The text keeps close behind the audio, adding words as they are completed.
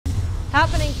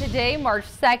Happening today, March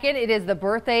 2nd, it is the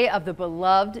birthday of the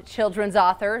beloved children's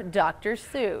author, Dr.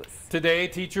 Seuss. Today,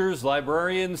 teachers,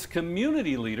 librarians,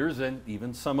 community leaders, and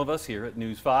even some of us here at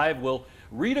News 5 will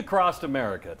read across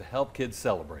America to help kids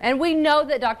celebrate. And we know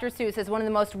that Dr. Seuss is one of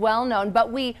the most well-known, but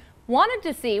we wanted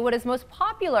to see what his most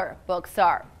popular books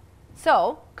are.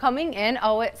 So, coming in,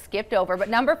 it skipped over, but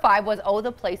number 5 was Oh,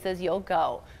 the Places You'll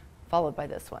Go, followed by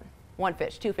this one. One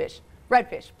fish, two fish, red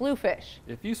fish, blue fish.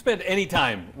 If you spend any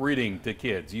time reading to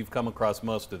kids, you've come across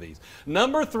most of these.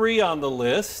 Number 3 on the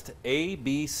list,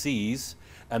 ABC's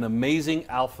An Amazing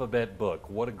Alphabet Book.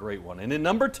 What a great one. And in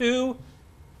number 2,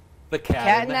 The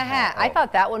Cat in the Hat. I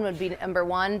thought that one would be number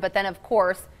 1, but then of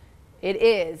course it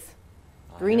is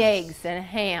Green Eggs and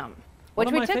Ham. One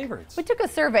of my favorites. We took a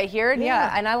survey here, and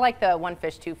yeah, and I like the one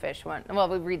fish, two fish one. Well,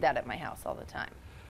 we read that at my house all the time.